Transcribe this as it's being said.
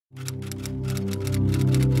Hi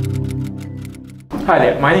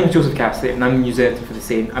there, my name is Joseph Cassidy and I'm the news editor for The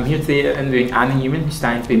Same. I'm here today interviewing Annie Newman, who's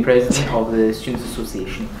standing to be President of the Students'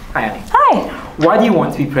 Association. Hi Annie. Hi. Why do you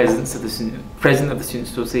want to be President of the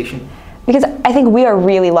Students' Association? Because I think we are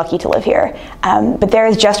really lucky to live here, but there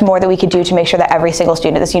is just more that we could do to make sure that every single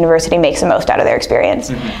student at this university makes the most out of their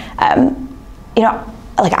experience.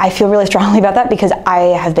 I feel really strongly about that because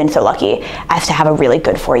I have been so lucky as to have a really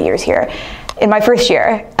good 4 years here. In my first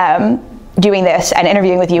year, doing this and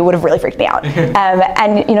interviewing with you would have really freaked me out.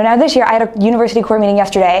 Now this year I had a university core meeting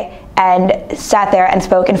yesterday and sat there and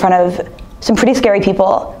spoke in front of some pretty scary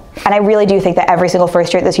people. And I really do think that every single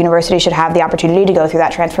first year at this university should have the opportunity to go through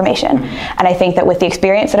that transformation. And I think that with the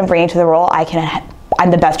experience that I'm bringing to the role,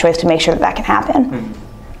 I'm the best choice to make sure that can happen.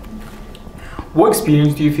 What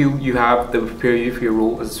experience do you feel you have that will prepare you for your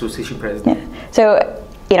role as association president? Yeah. So,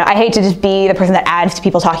 I hate to just be the person that adds to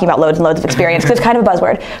people talking about loads and loads of experience because it's kind of a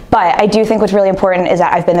buzzword. But I do think what's really important is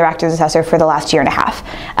that I've been the rector's assessor for the last year and a half.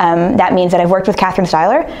 That means that I've worked with Catherine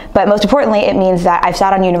Styler, but most importantly, it means that I've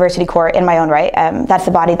sat on university court in my own right. That's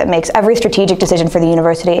the body that makes every strategic decision for the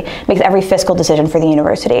university, makes every fiscal decision for the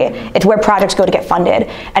university. It's where projects go to get funded.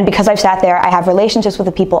 And because I've sat there, I have relationships with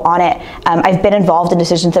the people on it. I've been involved in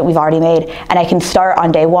decisions that we've already made, and I can start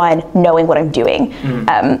on day one knowing what I'm doing.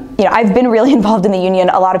 I've been really involved in the union.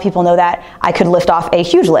 A lot of people know that. I could list off a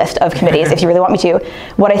huge list of committees if you really want me to.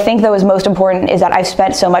 What I think though is most important is that I've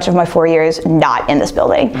spent so much of my 4 years not in this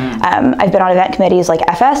building. I've been on event committees like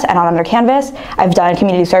FS and on Under Canvas. I've done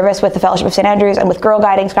community service with the Fellowship of St. Andrews and with Girl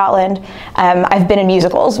Guiding Scotland. I've been in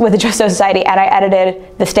musicals with the Justo Society, and I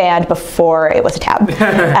edited The Stand before it was a tab.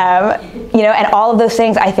 And all of those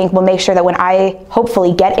things I think will make sure that when I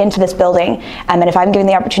hopefully get into this building, and if I'm given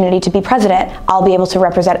the opportunity to be president, I'll be able to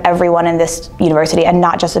represent everyone in this university and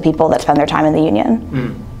not just the people that spend their time in the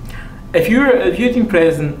union. If you had been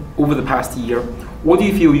president over the past year, what do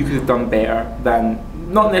you feel you could have done better than,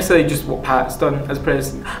 not necessarily just what Pat's done as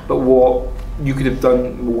president, but what you could have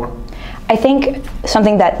done more? I think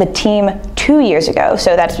something that the team 2 years ago,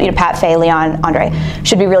 so that's Pat, Faye, Leon, Andre,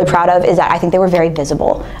 should be really proud of is that I think they were very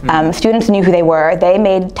visible. Students knew who they were. They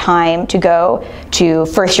made time to go to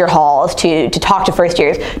first year halls, to talk to first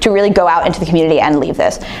years, to really go out into the community and leave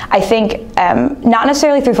this. I think not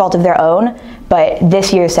necessarily through fault of their own, but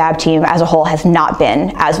this year's SAB team as a whole has not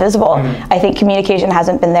been as visible. I think communication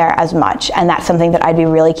hasn't been there as much, and that's something that I'd be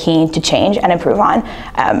really keen to change and improve on.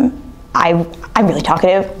 I'm really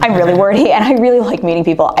talkative, I'm really wordy, and I really like meeting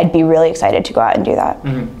people. I'd be really excited to go out and do that.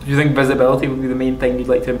 Do you think visibility would be the main thing you'd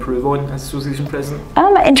like to improve on as association president?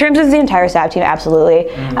 In terms of the entire SAB team, absolutely.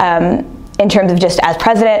 In terms of just as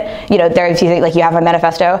president, if you think like you have a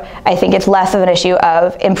manifesto, I think it's less of an issue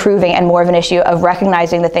of improving and more of an issue of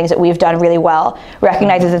recognizing the things that we've done really well,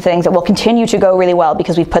 recognizing the things that will continue to go really well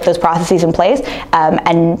because we've put those processes in place,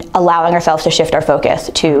 and allowing ourselves to shift our focus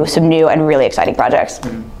to some new and really exciting projects.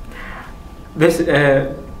 This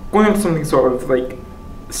going on to something sort of like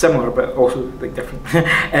similar but also like different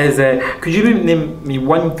is could you name me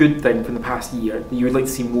one good thing from the past year that you would like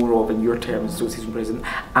to see more of in your term as association president,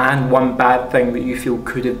 and one bad thing that you feel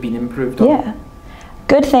could have been improved on? Yeah,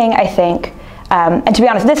 good thing I think. And to be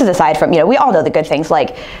honest, this is aside from, we all know the good things,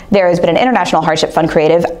 like there has been an International Hardship Fund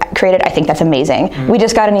created. I think that's amazing. We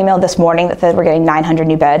just got an email this morning that said we're getting 900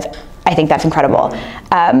 new beds. I think that's incredible.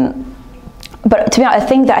 But to be honest, a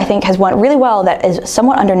thing that I think has went really well that is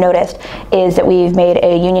somewhat under-noticed is that we've made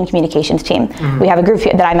a union communications team. We have a group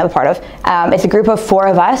that I'm a part of. It's a group of 4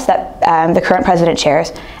 of us that the current president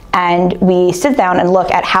chairs. And we sit down and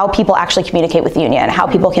look at how people actually communicate with the union, how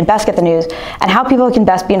people can best get the news, and how people can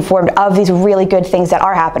best be informed of these really good things that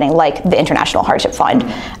are happening, like the International Hardship Fund.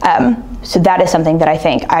 So that is something that I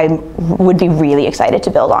think I would be really excited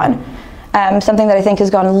to build on. Something that I think has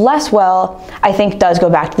gone less well, I think does go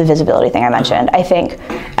back to the visibility thing I mentioned. I think,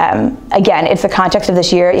 again, it's the context of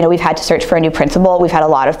this year. We've had to search for a new principal. We've had a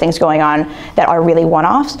lot of things going on that are really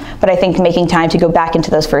one-offs, but I think making time to go back into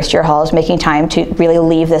those first year halls, making time to really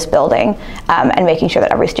leave this building, and making sure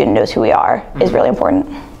that every student knows who we are is really important.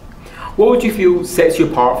 What would you feel sets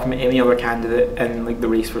you apart from any other candidate in the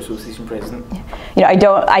race for association president? I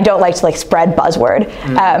don't like to spread buzzword,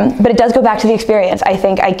 but it does go back to the experience. I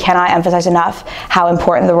think I cannot emphasize enough how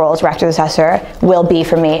important the role as rector's assessor will be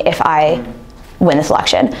for me if I win this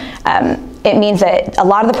election. it means that a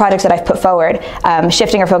lot of the projects that I've put forward,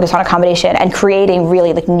 shifting our focus on accommodation and creating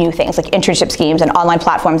really like new things like internship schemes and online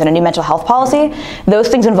platforms and a new mental health policy, those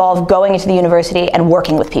things involve going into the university and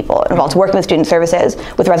working with people. It involves working with student services,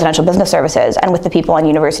 with residential business services, and with the people on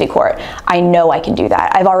university court. I know I can do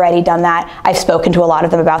that. I've already done that. I've spoken to a lot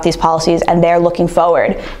of them about these policies, and they're looking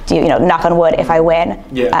forward to, you know, knock on wood, if I win,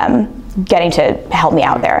 getting to help me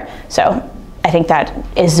out there. So I think that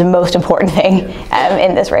is the most important thing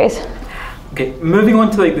in this race. Okay, moving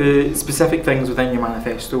on to like the specific things within your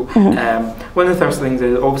manifesto. One of the first things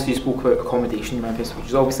is obviously you spoke about accommodation in your manifesto, which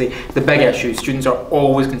is obviously the big issue. Students are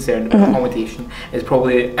always concerned about accommodation. It's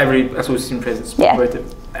probably every associate president spoke about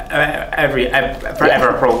it. Forever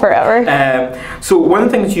a problem. Forever. So one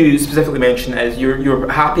of the things you specifically mentioned is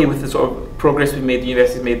you're happy with the sort of progress we've made, the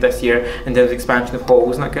university's made this year in terms of expansion of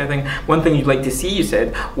halls and that kind of thing. One thing you'd like to see, you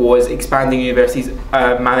said, was expanding the university's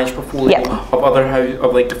managed portfolio of other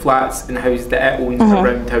like the flats and houses that it owns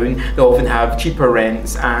around town. They often have cheaper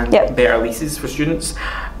rents and better leases for students.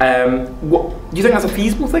 Do you think that's a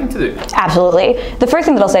feasible thing to do? Absolutely. The first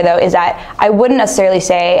thing that I'll say though is that I wouldn't necessarily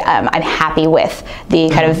say I'm happy with the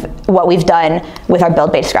kind of what we've done with our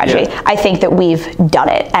build-based strategy. I think that we've done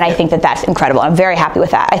it, and I think that that's incredible. I'm very happy with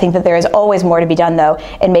that. I think that there is always more to be done though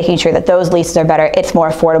in making sure that those leases are better, it's more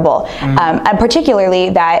affordable, and particularly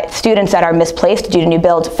that students that are misplaced due to new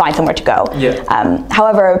builds find somewhere to go.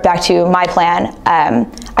 However, back to my plan,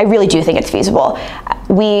 I really do think it's feasible.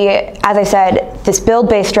 As I said, this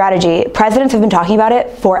build-based strategy, presidents have been talking about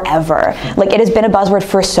it forever. Like, it has been a buzzword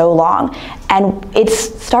for so long, and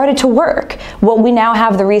it's started to work. What we now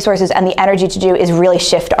have the resources and the energy to do is really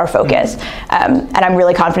shift our focus. And I'm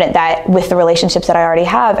really confident that with the relationships that I already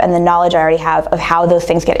have and the knowledge I already have of how those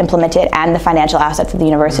things get implemented and the financial assets of the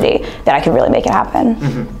university, that I can really make it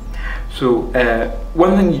happen. So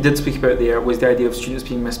one thing you did speak about there was the idea of students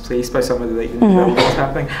being misplaced by some of the new buildings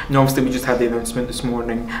happening. And obviously we just had the announcement this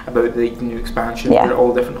morning about the new expansion for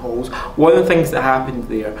all different halls. One of the things that happened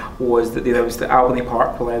there was that they announced that Albany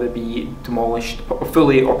Park will either be demolished, or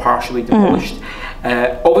fully or partially demolished.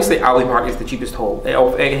 Obviously Albany Park is the cheapest hall.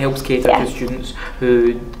 It helps cater to students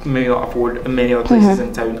who may not afford many other places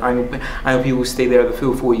in town. I know people who stay there the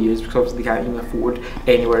full 4 years because obviously they can't even afford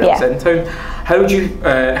anywhere else in town. How would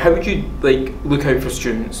you like look out for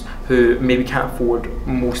students who maybe can't afford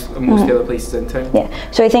most of the other places in town?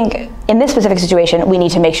 So I think in this specific situation, we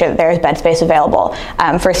need to make sure that there is bed space available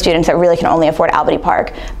for students that really can only afford Albany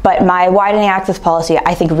Park. But my widening access policy,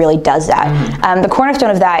 I think, really does that. The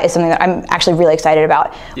cornerstone of that is something that I'm actually really excited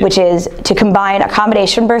about, which is to combine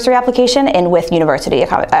accommodation bursary application in with university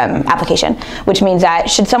application, which means that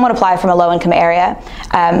should someone apply from a low-income area,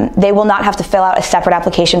 they will not have to fill out a separate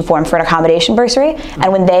application form for an accommodation bursary,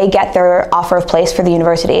 and when they get their offer of place for the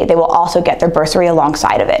university, they will also get their bursary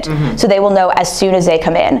alongside of it. So they will know as soon as they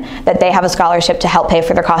come in that they have a scholarship to help pay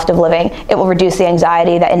for their cost of living. It will reduce the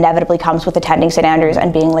anxiety that inevitably comes with attending St. Andrews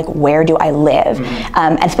and being like, where do I live?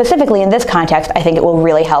 And specifically in this context, I think it will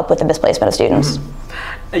really help with the displacement of students.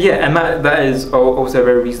 Yeah, and that is also a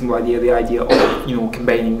very reasonable idea, the idea of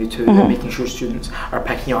combining the two and making sure students are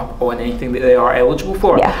picking up on anything that they are eligible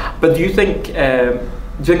for. But do you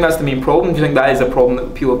think that's the main problem? Do you think that is a problem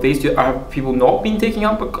that people have faced? Have people not been taking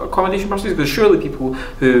up accommodation bursaries? Because surely people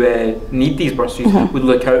who need these bursaries would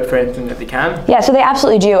look out for anything that they can. Yeah, so they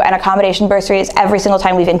absolutely do. And accommodation bursaries, every single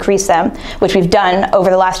time we've increased them, which we've done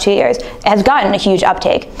over the last 2 years, has gotten a huge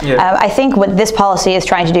uptake. I think what this policy is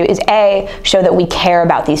trying to do is show that we care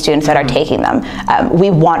about these students that are taking them.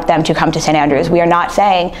 We want them to come to St. Andrews. We are not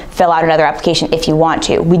saying fill out another application if you want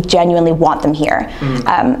to. We genuinely want them here.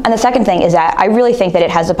 And the second thing is that I really think that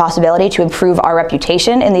it has the possibility to improve our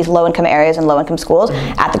reputation in these low-income areas and low-income schools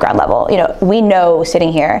at the ground level. We know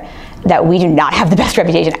sitting here that we do not have the best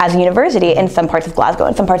reputation as a university in some parts of Glasgow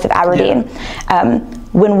and some parts of Aberdeen.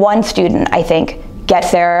 When one student, I think,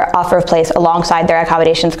 gets their offer of place alongside their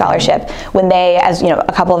accommodation scholarship, when they, as a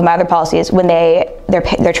couple of my other policies, when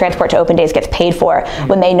their transport to open days gets paid for,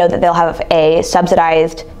 when they know that they'll have a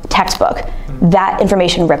subsidized textbook, that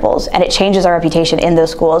information ripples and it changes our reputation in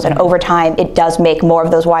those schools, and over time it does make more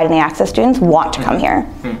of those widening access students want to come here.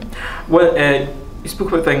 Well, you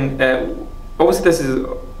spoke about things, obviously this is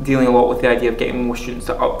dealing a lot with the idea of getting more students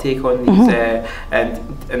to uptake on these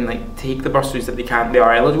and like take the bursaries that they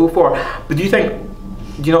are eligible for. But do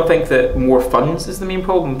you not think that more funds is the main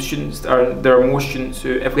problem? There are more students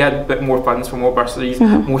who, if we had a bit more funds for more bursaries,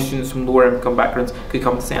 more students from lower income backgrounds could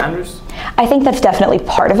come to St. Andrews? I think that's definitely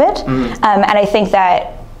part of it. And I think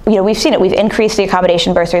that we've seen it. We've increased the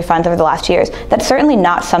accommodation bursary funds over the last 2 years. That's certainly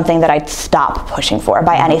not something that I'd stop pushing for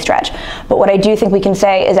by any stretch. But what I do think we can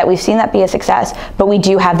say is that we've seen that be a success, but we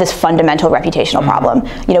do have this fundamental reputational problem.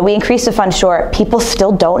 We increased the funds, sure. People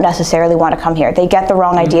still don't necessarily want to come here. They get the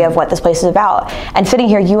wrong idea of what this place is about. And sitting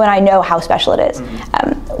here, you and I know how special it is.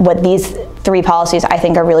 What these 3 policies I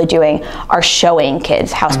think are really doing are showing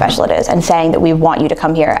kids how special it is and saying that we want you to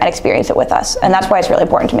come here and experience it with us. And that's why it's really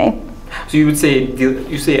important to me. So you would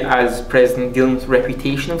say, as president, dealing with the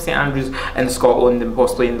reputation of St Andrews in Scotland and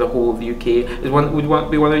possibly in the whole of the UK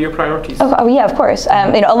would be one of your priorities? Oh yeah, of course.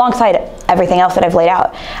 Alongside everything else that I've laid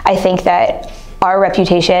out, I think that our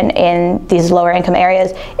reputation in these lower income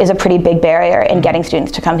areas is a pretty big barrier in getting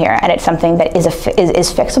students to come here, and it's something that is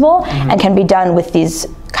fixable and can be done with these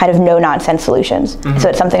kind of no-nonsense solutions. So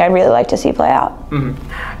it's something I'd really like to see play out.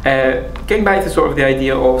 Getting back to sort of the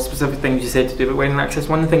idea of specific things you said to do with learning access,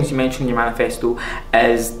 one of the things you mentioned in your manifesto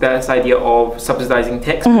is this idea of subsidising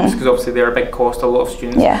textbooks, because obviously they're a big cost to a lot of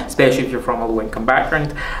students, especially if you're from a low-income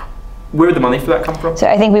background. Where would the money for that come from? So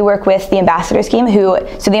I think we work with the Ambassador Scheme,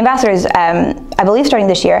 so the ambassadors, I believe starting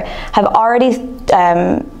this year, have already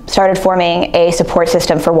started forming a support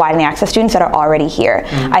system for widening access students that are already here.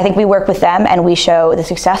 I think we work with them and we show the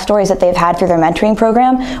success stories that they've had through their mentoring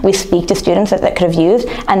program. We speak to students that could have used,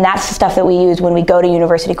 and that's the stuff that we use when we go to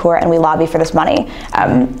University Court and we lobby for this money.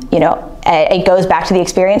 It goes back to the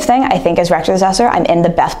experience thing. I think as rector's assessor, I'm in the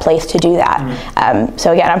best place to do that.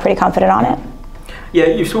 So again, I'm pretty confident on it. Yeah,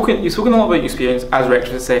 you've spoken a lot about your experience as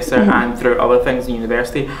rector's assessor and throughout other things in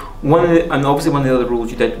university. And obviously one of the other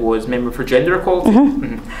roles you did was member for gender equality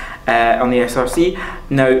on the SRC.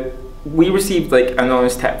 Now, we received an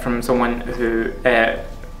anonymous tip from someone who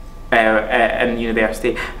in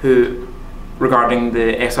university regarding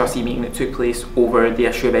the SRC meeting that took place over the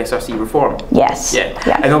issue of SRC reform. Yes.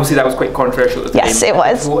 Yeah. And obviously that was quite controversial at the time. Yes, it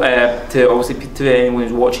was. To anyone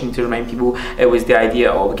who's watching, to remind people, it was the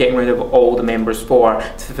idea of getting rid of all the members for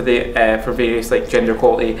various gender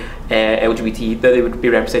equality, LGBT, that they would be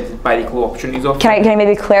represented by the Equal Opportunities Office. Can I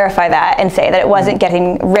maybe clarify that and say that it wasn't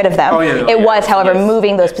getting rid of them? It was, however,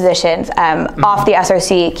 moving those positions off the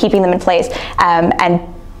SRC, keeping them in place, and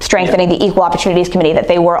strengthening the Equal Opportunities Committee that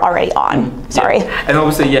they were already on. Sorry. And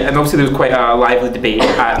obviously there was quite a lively debate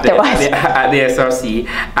at the SRC,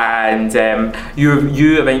 and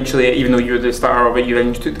you eventually, even though you were the starter of it, you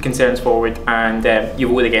then took the concerns forward and you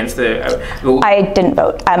voted against the vote. I didn't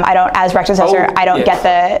vote. I don't, as rector's assessor, I don't get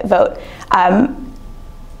the vote.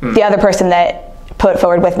 The other person that put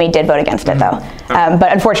forward with me did vote against it though.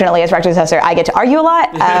 But unfortunately, as rector's assessor, I get to argue a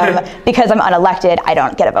lot. Because I'm unelected, I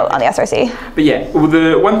don't get a vote on the SRC. But yeah, well,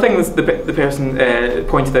 the one thing that the person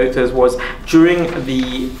pointed out to us was during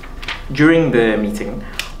the meeting,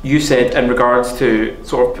 you said in regards to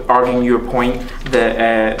sort of arguing your point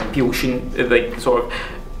that people shouldn't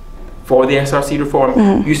for the SRC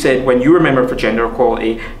reform, you said when you were member for gender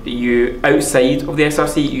equality, that you, outside of the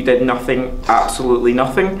SRC, you did nothing, absolutely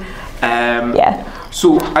nothing.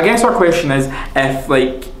 So I guess our question is,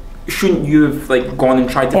 if shouldn't you have gone and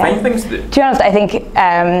tried to find things to do? To be honest, I think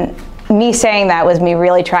me saying that was me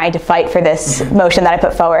really trying to fight for this motion that I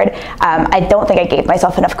put forward. I don't think I gave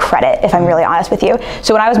myself enough credit, if I'm really honest with you.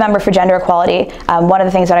 So when I was member for gender equality, one of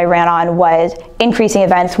the things that I ran on was increasing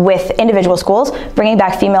events with individual schools, bringing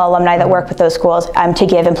back female alumni that work with those schools to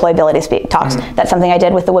give employability talks. That's something I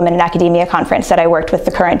did with the Women in Academia conference that I worked with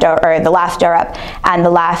the last DORUP and the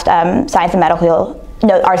last Science and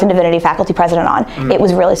Arts and Divinity faculty president on. It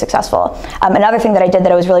was really successful. Another thing that I did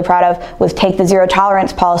that I was really proud of was take the zero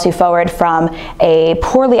tolerance policy forward from a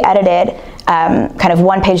poorly edited kind of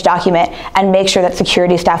one-page document and make sure that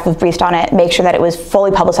security staff was briefed on it, make sure that it was fully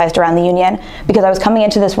publicized around the union, because I was coming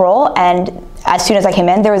into this role and as soon as I came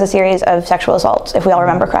in, there was a series of sexual assaults, if we all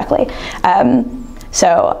remember correctly.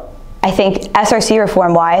 So I think SRC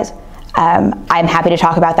reform-wise, I'm happy to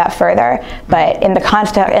talk about that further, but in the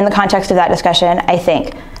context of that discussion, I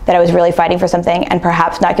think that I was really fighting for something and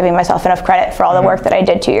perhaps not giving myself enough credit for all the work that I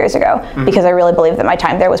did 2 years ago, because I really believe that my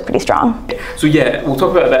time there was pretty strong. So yeah, we'll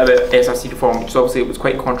talk about a bit about SRC reform, which obviously it was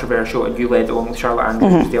quite controversial, and you led along with Charlotte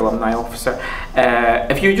Andrews, who's the alumni officer.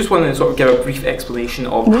 If you just want to sort of give a brief explanation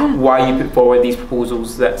of why you put forward these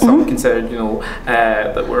proposals that some considered,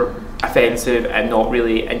 that were offensive and not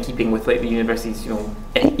really in keeping with the university's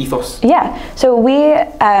ethos. Yeah, so we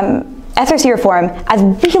SRC reform, as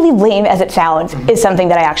really lame as it sounds, is something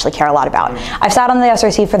that I actually care a lot about. I've sat on the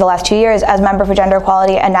SRC for the last 2 years as member for gender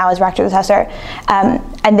equality and now as rector's assessor.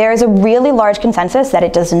 And there is a really large consensus that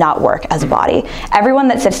it does not work as a body. Everyone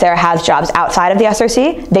that sits there has jobs outside of the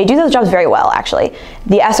SRC. They do those jobs very well, actually.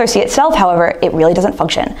 The SRC itself, however, it really doesn't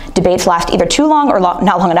function. Debates last either too long or not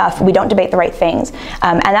long enough. We don't debate the right things.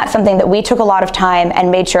 And that's something that we took a lot of time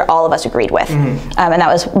and made sure all of us agreed with. And that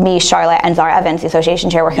was me, Charlotte, and Zara Evans, the association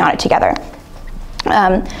chair, working on it together.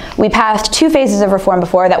 We passed 2 phases of reform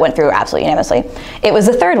before that went through absolutely unanimously. It was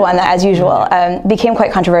the third one that, as usual, became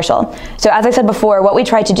quite controversial. So as I said before, what we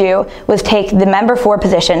tried to do was take the member 4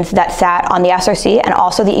 positions that sat on the SRC and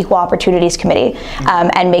also the Equal Opportunities Committee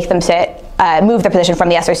and make them move their position from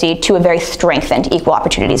the SRC to a very strengthened Equal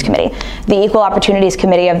Opportunities Committee. The Equal Opportunities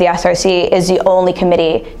Committee of the SRC is the only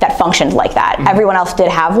committee that functioned like that. Everyone else did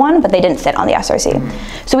have one, but they didn't sit on the SRC.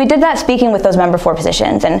 So we did that speaking with those member 4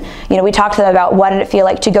 positions, and we talked to them about what did it feel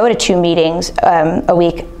like to go to 2 meetings a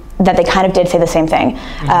week that they kind of did say the same thing.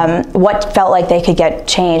 What felt like they could get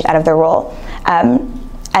changed out of their role.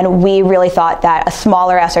 And we really thought that a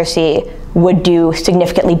smaller SRC would do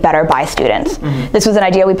significantly better by students. This was an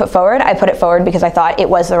idea we put forward. I put it forward because I thought it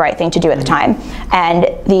was the right thing to do at the time. And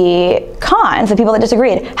the cons, the people that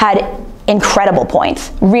disagreed, had incredible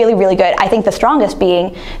points, really, really good. I think the strongest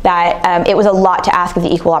being that it was a lot to ask of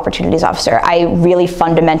the Equal Opportunities Officer. I really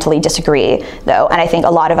fundamentally disagree, though, and I think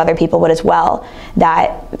a lot of other people would as well,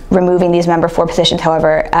 that removing these member 4 positions,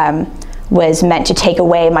 however, was meant to take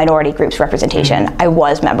away minority groups' representation. I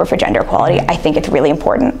was member for gender equality. I think it's really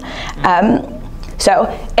important.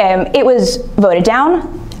 It was voted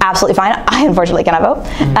down, absolutely fine. I unfortunately cannot vote,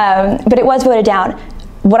 but it was voted down.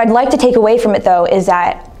 What I'd like to take away from it, though, is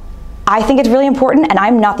that I think it's really important, and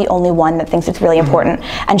I'm not the only one that thinks it's really important.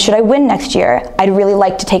 And should I win next year, I'd really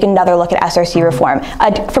like to take another look at SRC reform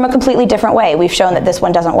from a completely different way. We've shown that this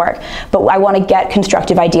one doesn't work, but I want to get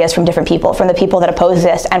constructive ideas from different people, from the people that oppose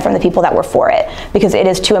this and from the people that were for it, because it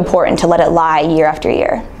is too important to let it lie year after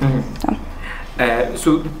year.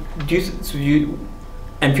 So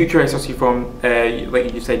in future SRC reform,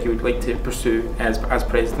 like you said, you would like to pursue as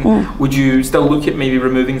president. Would you still look at maybe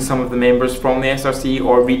removing some of the members from the SRC,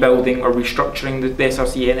 or rebuilding or restructuring the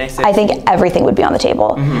SRC and SSC? I think everything would be on the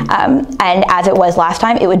table. And as it was last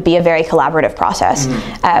time, it would be a very collaborative process.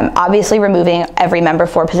 Obviously, removing every member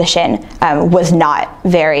 4 position was not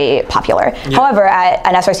very popular. However, at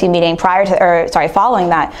an SRC meeting following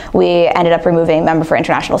that, we ended up removing member for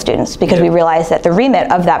international students because we realized that the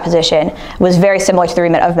remit of that position was very similar to the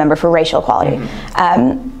remit of member for racial equality.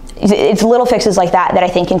 It's little fixes like that that I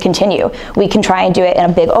think can continue. We can try and do it in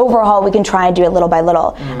a big overhaul. We can try and do it little by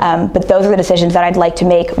little. But those are the decisions that I'd like to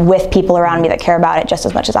make with people around me that care about it just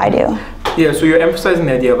as much as I do. Yeah, so you're emphasizing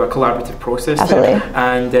the idea of a collaborative process. Absolutely.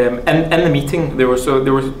 There. And in the meeting, there was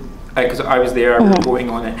because I was there, I was reporting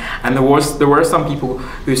on it, and there were some people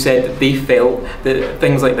who said that they felt that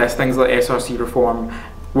things like this, things like SRC reform,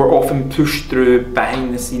 were often pushed through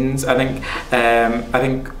behind the scenes. I think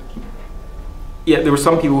there were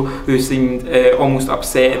some people who seemed almost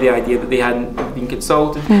upset at the idea that they hadn't been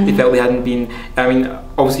consulted. They felt they hadn't been. I mean,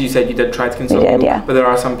 obviously you said you did try to consult them, but there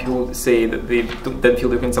are some people that say that they didn't feel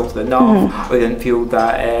they were consulted enough, or they didn't feel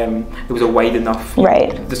that there was a wide enough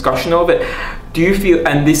discussion of it. Do you feel?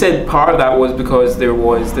 And they said part of that was because there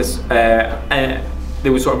was this.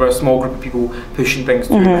 There was sort of a small group of people pushing things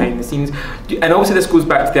through behind the scenes. And obviously this goes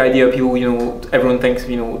back to the idea of people, everyone thinks,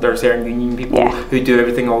 there are certain union people who do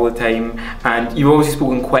everything all the time. And you've obviously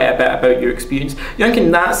spoken quite a bit about your experience. You think in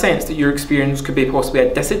that sense that your experience could be possibly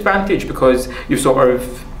a disadvantage because you've sort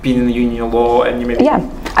of been in the union a lot and you maybe... Yeah,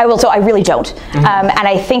 I will, so I really don't. And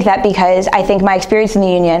I think that because I think my experience in the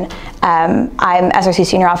union, I'm SRC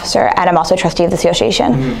senior officer and I'm also trustee of the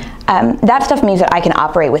association. That stuff means that I can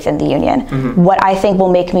operate within the union. What I think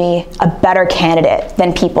will make me a better candidate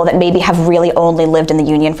than people that maybe have really only lived in the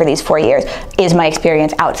union for these 4 years is my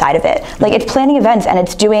experience outside of it. Like, it's planning events and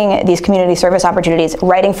it's doing these community service opportunities,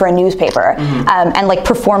 writing for a newspaper, and like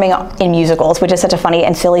performing in musicals, which is such a funny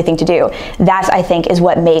and silly thing to do. That's, I think, is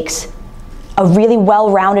what makes a really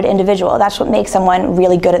well-rounded individual. That's what makes someone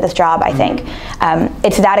really good at this job, I think.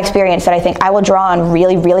 It's that experience that I think I will draw on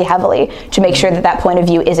really, really heavily to make sure that that point of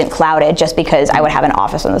view isn't clouded just because I would have an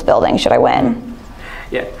office in this building should I win.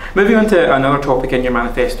 Yeah. Moving on to another topic in your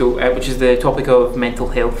manifesto, which is the topic of mental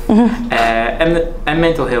health. In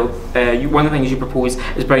mental health, one of the things you propose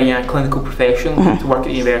is bringing a clinical professional to work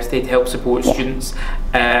at university to help support students.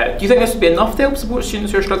 Do you think this would be enough to help support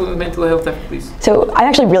students who are struggling with mental health difficulties? So I'm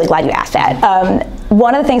actually really glad you asked that.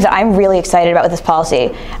 one of the things that I'm really excited about with this policy,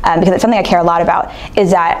 because it's something I care a lot about,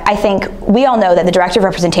 is that I think we all know that the Director of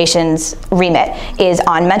Representation's remit is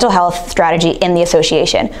on mental health strategy in the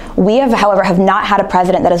association. We have, however, not had a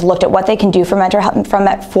president that has looked at what they can do for mental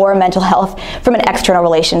health from an external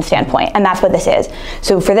relations standpoint, and that's what this is.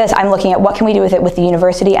 So for this, I'm looking at what can we do with it with the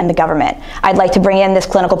university and the government. I'd like to bring in this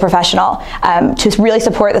clinical professional to really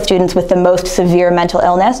support the students with the most severe mental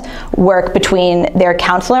illness, work between their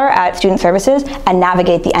counselor at Student Services and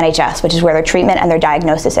navigate the NHS, which is where their treatment and their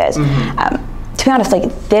diagnosis is. To be honest,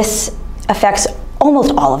 like, this affects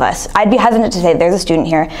almost all of us. I'd be hesitant to say there's a student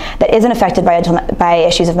here that isn't affected by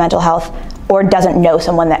issues of mental health or doesn't know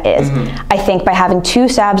someone that is. I think by having 2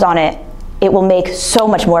 SABs on it, it will make so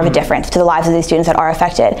much more of a difference to the lives of these students that are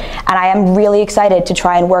affected. And I am really excited to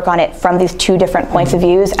try and work on it from these 2 different points of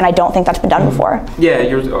views, and I don't think that's been done before. Yeah,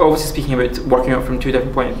 you're obviously speaking about working out from 2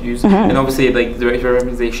 different points of views, and obviously like the Director of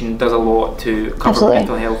Representation does a lot to cover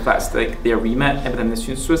mental health. That's like their remit within the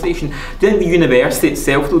Students' Association. Do you think the university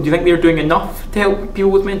itself, though, do you think they're doing enough to help people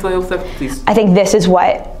with mental health difficulties? I think this is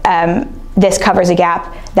what this covers a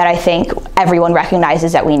gap that I think everyone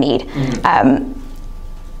recognizes that we need.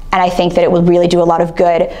 And I think that it will really do a lot of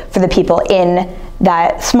good for the people in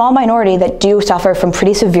that small minority that do suffer from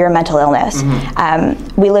pretty severe mental illness.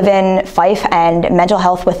 We live in Fife, and mental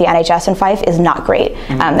health with the NHS in Fife is not great.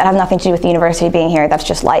 That has nothing to do with the university being here, that's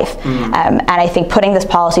just life. And I think putting this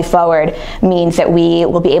policy forward means that we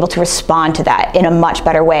will be able to respond to that in a much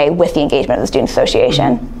better way with the engagement of the Students'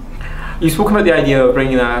 Association. You spoke about the idea of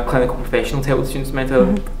bringing a clinical professional to help students with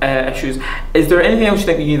mental issues. Is there anything else you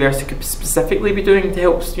think the university could specifically be doing to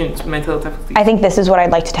help students with mental health difficulties? I think this is what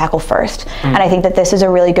I'd like to tackle first. And I think that this is a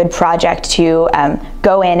really good project to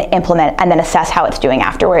go in, implement, and then assess how it's doing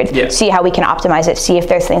afterwards. See how we can optimize it, see if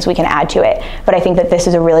there's things we can add to it. But I think that this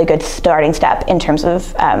is a really good starting step in terms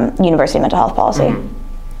of university mental health policy.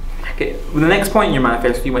 Okay, well, the next point in your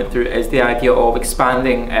manifesto you went through is the idea of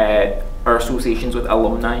expanding our associations with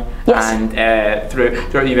alumni and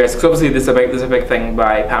throughout the university. Because obviously this is a big thing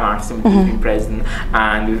by Pat Martin, who's been president,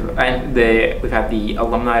 and we've had the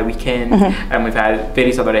alumni weekend, and we've had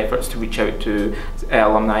various other efforts to reach out to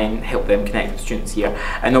alumni and help them connect with students here.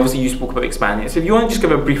 And obviously you spoke about expanding it. So if you want to just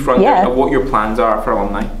give a brief rundown of what your plans are for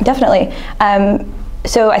alumni. Definitely.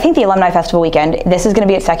 So I think the Alumni Festival weekend, this is going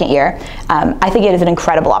to be its 2nd year. I think it is an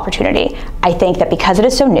incredible opportunity. I think that because it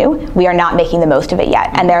is so new, we are not making the most of it yet.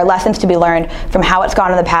 And there are lessons to be learned from how it's gone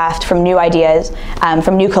in the past, from new ideas,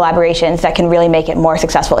 from new collaborations that can really make it more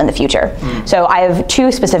successful in the future. So I have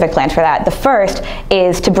 2 specific plans for that. The first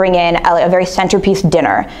is to bring in a very centerpiece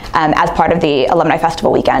dinner as part of the Alumni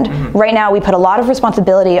Festival weekend. Right now, we put a lot of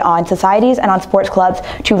responsibility on societies and on sports clubs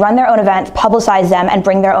to run their own events, publicize them, and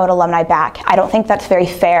bring their own alumni back. I don't think that's very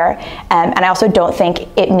fair, and I also don't think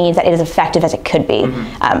it means that it is effective as it could be.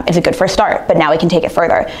 It's a good first start, but now we can take it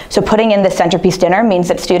further. So putting in the centerpiece dinner means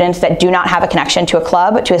that students that do not have a connection to a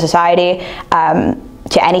club, to a society,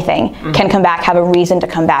 to anything, can come back, have a reason to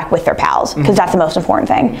come back with their pals, because that's the most important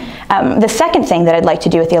thing. The second thing that I'd like to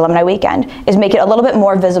do with the Alumni Weekend is make it a little bit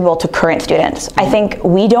more visible to current students. I think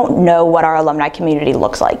we don't know what our alumni community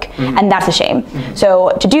looks like, and that's a shame. So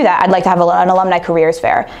to do that, I'd like to have an alumni careers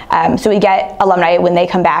fair. So we get alumni when they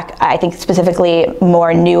come back. I think specifically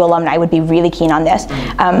more new alumni would be really keen on this,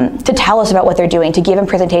 to tell us about what they're doing, to give a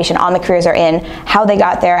presentation on the careers they're in, how they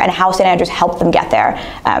got there, and how St. Andrews helped them get there.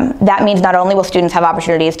 That means not only will students have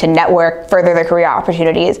opportunities to network, further their career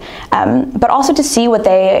opportunities, but also to see what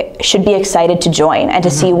they should be excited to join and to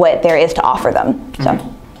see what there is to offer them. So.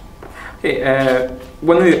 Okay,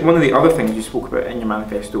 one of the other things you spoke about in your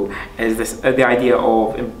manifesto is this the idea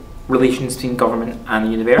of relations between government and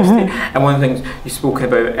the university, and one of the things you've spoken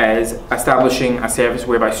about is establishing a service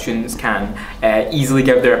whereby students can easily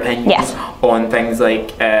give their opinions on things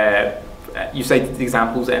like you cited the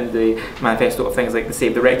examples in the manifesto of things like the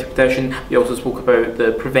Save the Rector petition. You also spoke about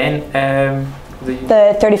the Prevent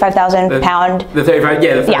the £35,000 the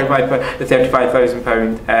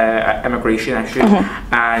 £35,000 immigration issue,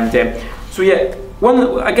 and so one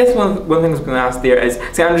of the things I was going to ask there is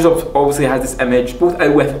St. Andrews obviously has this image both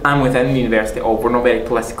out with and within the university of we're not very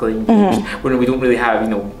politically engaged. We don't really have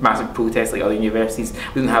massive protests like other universities.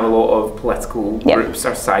 We don't have a lot of political groups.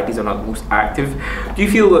 Our societies are not the most active. Do you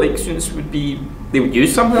feel like students would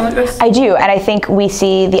use something like this? I do, and I think we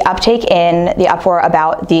see the uptake in the uproar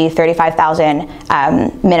about the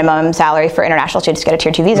 $35,000 minimum salary for international students to get a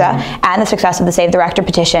Tier 2 visa, and the success of the Save the Rector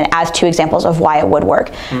petition as 2 examples of why it would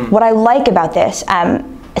work. What I like about this,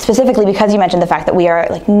 specifically because you mentioned the fact that we are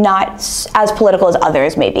like not as political as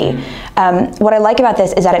others maybe. What I like about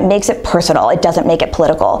this is that it makes it personal. It doesn't make it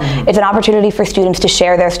political. It's an opportunity for students to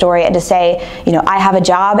share their story and to say, you know, I have a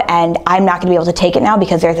job and I'm not going to be able to take it now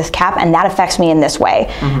because there's this cap and that affects me in this way.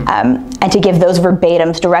 And to give those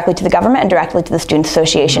verbatims directly to the government and directly to the Student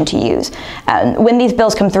Association to use. When these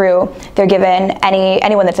bills come through, they're given,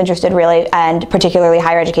 anyone that's interested really, and particularly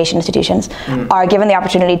higher education institutions, are given the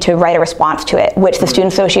opportunity to write a response to it, which the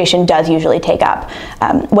Student Association does usually take up.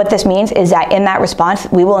 What this means is that in that response,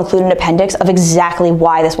 we will include an appendix of exactly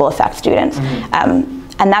why this will affect students.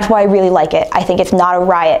 And that's why I really like it. I think it's not a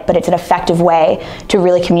riot, but it's an effective way to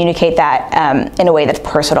really communicate that in a way that's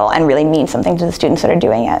personal and really means something to the students that are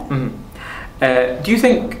doing it. Do you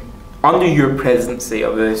think, under your presidency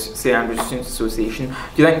of the St Andrews Students Association,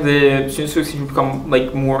 do you think the Students Association become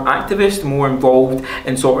like more activist, more involved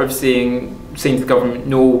in sort of saying to the government,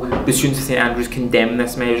 no, the students of St Andrews condemn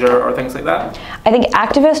this measure, or things like that? I think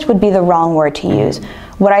activist would be the wrong word to use.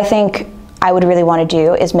 What I think I would really want to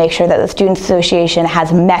do is make sure that the Students Association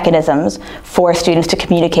has mechanisms for students to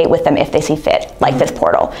communicate with them if they see fit, like this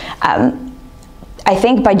portal. I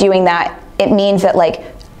think by doing that, it means that like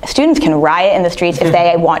students can riot in the streets if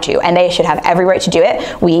they want to, and they should have every right to do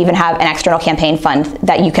it. We even have an external campaign fund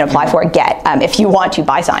that you can apply for and get if you want to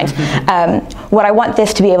buy signs. What I want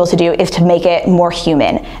this to be able to do is to make it more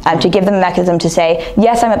human, to give them a mechanism to say,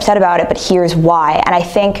 yes, I'm upset about it, but here's why. And I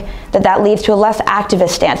think that that leads to a less activist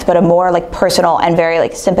stance, but a more like personal and very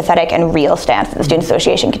like sympathetic and real stance that the Student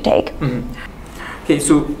Association can take. Okay,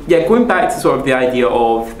 so yeah, going back to sort of the idea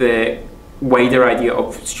of the wider idea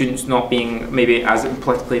of students not being maybe as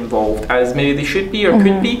politically involved as maybe they should be or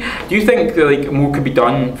could be. Do you think that like more could be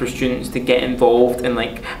done for students to get involved in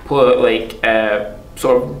like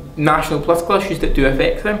sort of national political issues that do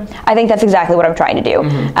affect them? I think that's exactly what I'm trying to do,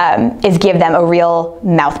 is give them a real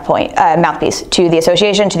mouthpiece to the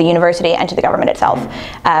association, to the university, and to the government itself.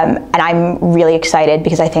 And I'm really excited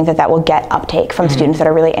because I think that that will get uptake from students that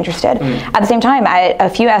are really interested. At the same time, at a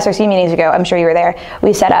few SRC meetings ago, I'm sure you were there,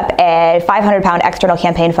 we set up a £500 external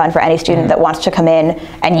campaign fund for any student that wants to come in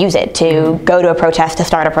and use it to go to a protest, to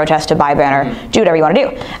start a protest, to buy a banner, do whatever you want to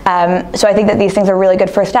do. So I think that these things are really good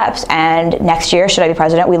first steps. And next year, should I be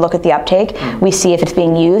president, we look at the uptake, we see if it's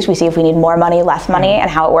being used, we see if we need more money, less money, and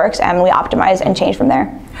how it works, and we optimize and change from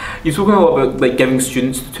there. You've spoken a lot about like giving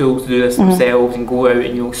students the tools to do this themselves and go out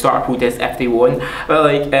and start a protest if they want. But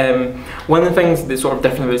like one of the things that's sort of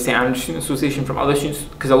different about St Andrews Student Association from other students,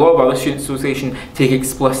 because a lot of other student associations take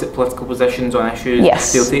explicit political positions on issues.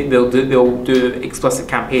 Yes. They'll do explicit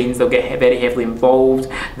campaigns. They'll get very heavily involved.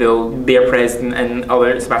 Their president and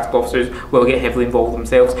other sabbatical officers will get heavily involved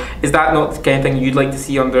themselves. Is that not the kind of thing you'd like to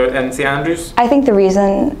see in St Andrews? I think the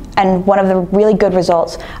reason and one of the really good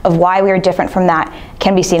results of why we are different from that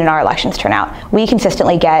can be seen in our elections turnout. We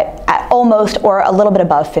consistently get at almost or a little bit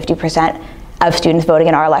above 50% of students voting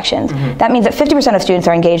in our elections. That means that 50% of students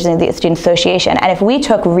are engaged in the Student Association. And if we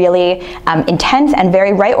took really intense and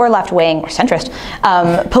very right or left wing or centrist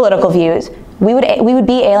political views, we would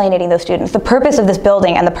be alienating those students. The purpose of this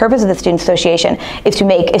building and the purpose of the Student Association is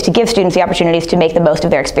to give students the opportunities to make the most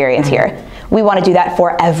of their experience here. We want to do that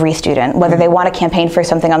for every student, whether they want to campaign for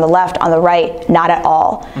something on the left, on the right, not at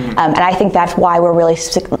all. And I think that's why we're really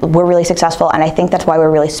successful, and I think that's why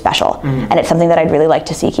we're really special. And it's something that I'd really like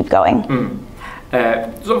to see keep going.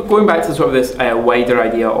 So going back to sort of this wider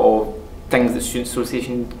idea of things that Student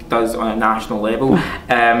Association does on a national level.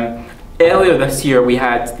 Earlier this year, we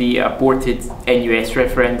had the aborted NUS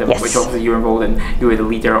referendum, which obviously you were involved in. You were the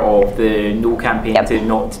leader of the No campaign to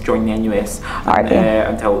not join the NUS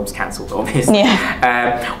until it was cancelled, obviously.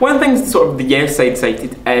 One of the things sort of the Yes side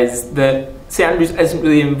cited is that St Andrews isn't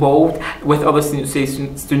really involved with other students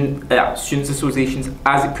associations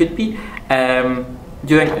as it could be.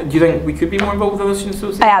 Do you think we could be more involved with other student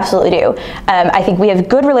associations? I absolutely do. I think we have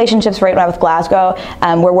good relationships right now with Glasgow.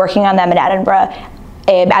 We're working on them in Edinburgh.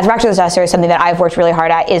 As rector of the assessor, something that I've worked really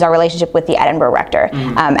hard at is our relationship with the Edinburgh rector.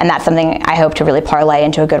 And that's something I hope to really parlay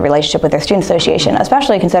into a good relationship with their student association,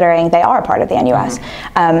 especially considering they are part of the NUS.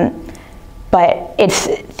 But it's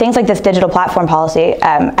things like this digital platform policy,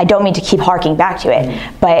 I don't mean to keep harking back to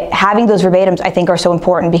it, but having those verbatims I think are so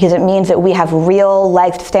important because it means that we have real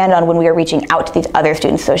legs to stand on when we are reaching out to these other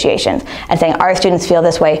student associations and saying, our students feel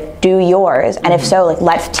this way, do yours, and if so, like,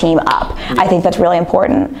 let's team up. I think that's really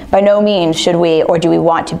important. By no means should we or do we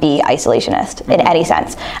want to be isolationist in any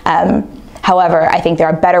sense. However, I think there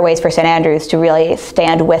are better ways for St Andrews to really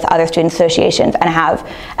stand with other student associations and have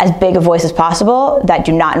as big a voice as possible that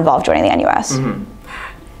do not involve joining the NUS.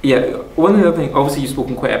 Yeah, one of the other things, obviously you've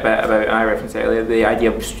spoken quite a bit about, and I referenced earlier, the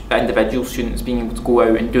idea of individual students being able to go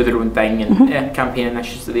out and do their own thing and campaign on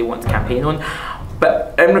issues that they want to campaign on.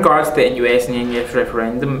 But in regards to the NUS and the NUS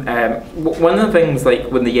referendum, one of the things,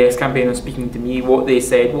 like when the Yes campaign was speaking to me, what they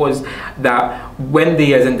said was that when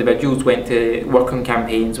they as individuals went to work on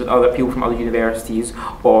campaigns with other people from other universities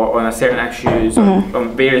or on a certain issues or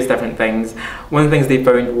on various different things, one of the things they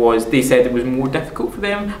found was they said it was more difficult for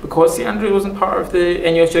them because St Andrews wasn't part of the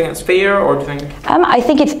NUS. Do you think that's fair, or do you think? I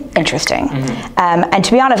think it's interesting. And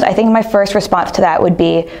to be honest, I think my first response to that would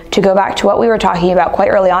be to go back to what we were talking about quite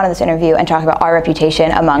early on in this interview and talk about our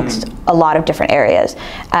reputation amongst a lot of different areas.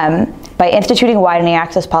 By instituting widening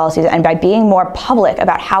access policies and by being more public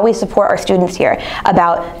about how we support our students here,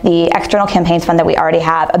 about the external campaigns fund that we already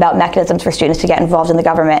have, about mechanisms for students to get involved in the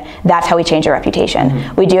government, that's how we change our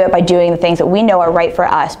reputation. We do it by doing the things that we know are right for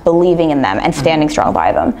us, believing in them, and standing strong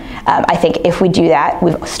by them. I think if we do that,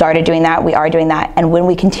 we've started doing that, we are doing that, and when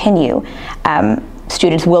we continue,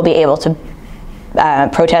 students will be able to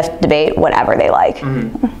protest, debate, whatever they like.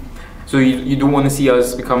 So you don't want to see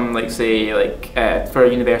us become, like, say, like for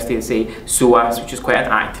a university to say SOAS, which is quite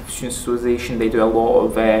an active student association. They do a lot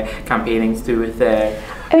of campaigning to do with.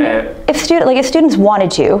 If students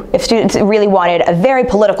wanted to, if students really wanted a very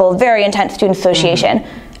political, very intense student association,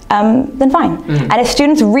 then fine. And if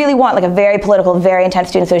students really want like a very political, very intense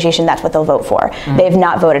student association, that's what they'll vote for. They've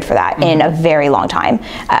not voted for that in a very long time,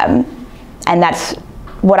 and that's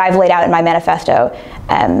what I've laid out in my manifesto.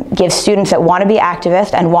 Give students that want to be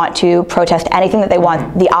activists and want to protest anything that they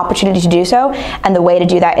want the opportunity to do so, and the way to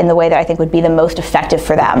do that in the way that I think would be the most effective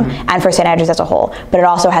for them and for St. Andrews as a whole. But it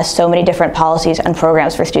also has so many different policies and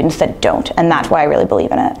programs for students that don't, and that's why I really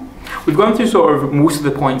believe in it. We've gone through sort of most of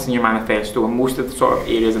the points in your manifesto and most of the sort of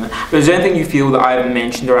areas in it. But is there anything you feel that I haven't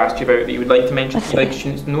mentioned or asked you about that you would like to mention, that you'd like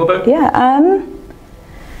students to know about? Yeah.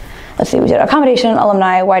 Let's see, we did accommodation,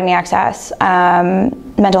 alumni, widening access,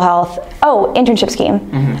 mental health, internship scheme,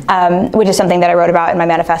 which is something that I wrote about in my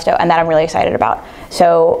manifesto and that I'm really excited about.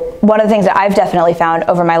 So one of the things that I've definitely found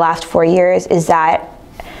over my last 4 years is that,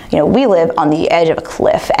 you know, we live on the edge of a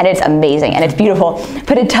cliff, and it's amazing and it's beautiful,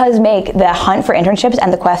 but it does make the hunt for internships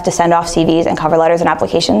and the quest to send off CVs and cover letters and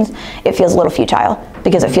applications, it feels a little futile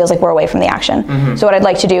because it feels like we're away from the action. So what I'd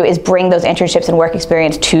like to do is bring those internships and work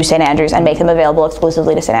experience to St. Andrews and make them available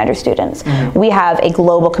exclusively to St. Andrews students. We have a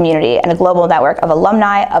global community and a global network of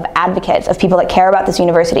alumni, of advocates, of people that care about this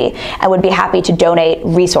university and would be happy to donate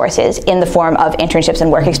resources in the form of internships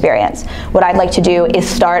and work experience. What I'd like to do is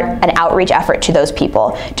start an outreach effort to those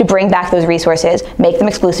people to bring back those resources, make them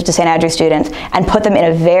exclusive to St. Andrews students, and put them in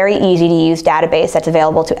a very easy to use database that's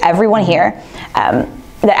available to everyone here,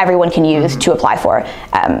 that everyone can use to apply for.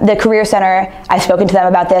 The Career Center, I've spoken to them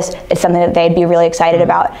about this, it's something that they'd be really excited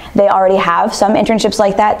about. They already have some internships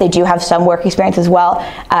like that, they do have some work experience as well.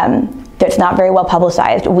 That's not very well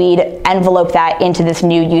publicized. We'd envelope that into this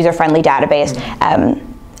new user-friendly database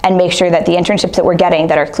and make sure that the internships that we're getting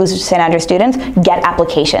that are exclusive to St. Andrews students get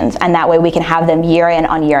applications, and that way we can have them year in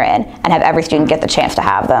on year in and have every student get the chance to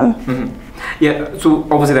have them. Yeah, so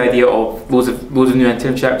obviously the idea of loads of new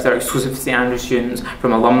internships that are exclusive to St. Andrews students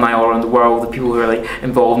from alumni all around the world, the people who are like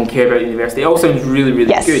involved and care about the university, it all sounds really,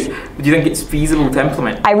 really good. But do you think it's feasible to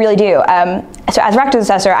implement? I really do. So as Rector's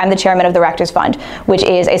Assessor, I'm the chairman of the Rector's Fund, which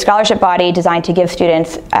is a scholarship body designed to give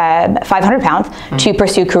students £500 to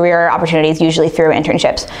pursue career opportunities, usually through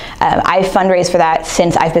internships. I've fundraised for that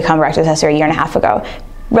since I've become Rector's Assessor a year and a half ago.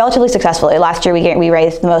 Relatively successfully. Last year we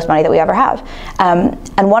raised the most money that we ever have.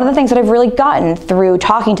 And one of the things that I've really gotten through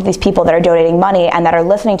talking to these people that are donating money and that are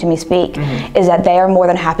listening to me speak is that they are more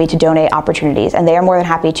than happy to donate opportunities, and they are more than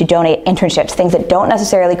happy to donate internships, things that don't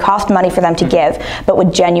necessarily cost money for them to give, but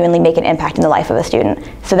would genuinely make an impact in the life of a student.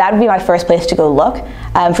 So that would be my first place to go look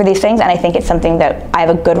for these things, and I think it's something that I have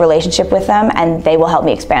a good relationship with them, and they will help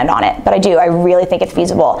me expand on it. But I really think it's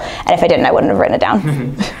feasible, and if I didn't, I wouldn't have written it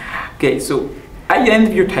down. Okay, so at the end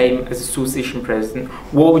of your time as association president,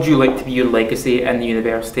 what would you like to be your legacy in the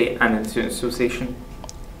university and in the student association?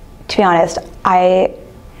 To be honest, I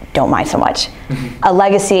don't mind so much. A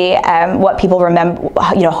legacy, what people remember,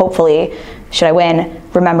 hopefully, should I win,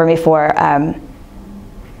 remember me for,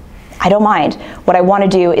 I don't mind. What I want to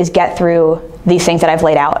do is get through these things that I've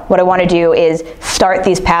laid out. What I want to do is start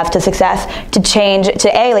these paths to success, to change,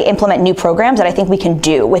 to implement new programs that I think we can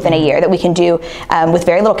do within a year, that we can do with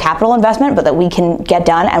very little capital investment, but that we can get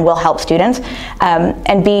done and will help students,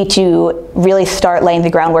 and B, to really start laying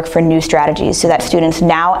the groundwork for new strategies so that students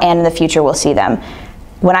now and in the future will see them.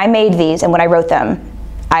 When I made these and when I wrote them,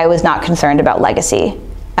 I was not concerned about legacy.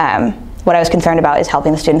 what I was concerned about is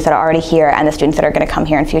helping the students that are already here and the students that are going to come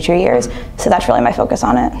here in future years. So that's really my focus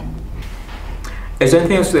on it. Is there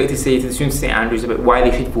anything else you'd like to say to the students of St Andrews about why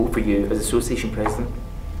they should vote for you as association president?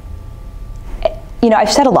 You know,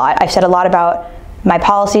 I've said a lot. I've said a lot about my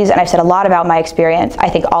policies, and I've said a lot about my experience. I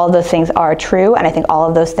think all of those things are true, and I think all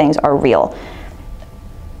of those things are real.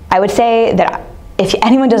 I would say that if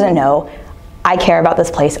anyone doesn't know, I care about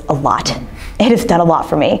this place a lot. It has done a lot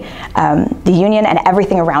for me. The union and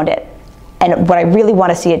everything around it. And what I really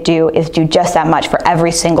want to see it do is do just that much for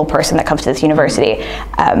every single person that comes to this university.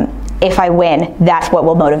 If I win, that's what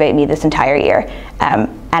will motivate me this entire year. And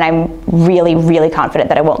I'm really, really confident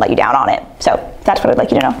that I won't let you down on it. So that's what I'd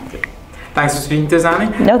like you to know. Thanks for speaking to us,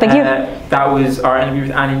 Annie. No, thank you. That was our interview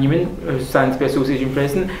with Annie Newman, who stands to be Association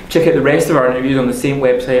President. Check out the rest of our interviews on the same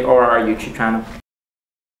website or our YouTube channel.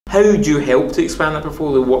 How do you help to expand that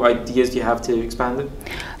portfolio? What ideas do you have to expand it?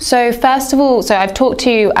 So first of all, I've talked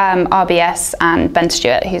to RBS and Ben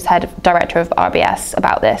Stewart, who's director of RBS,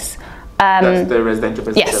 about this. That's the residential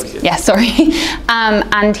business services. Yes, sorry.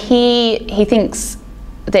 And he thinks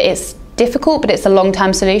that it's difficult, but it's a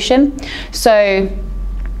long-term solution. So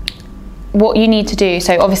what you need to do,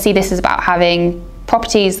 so obviously this is about having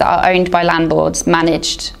properties that are owned by landlords,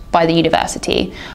 managed by the university,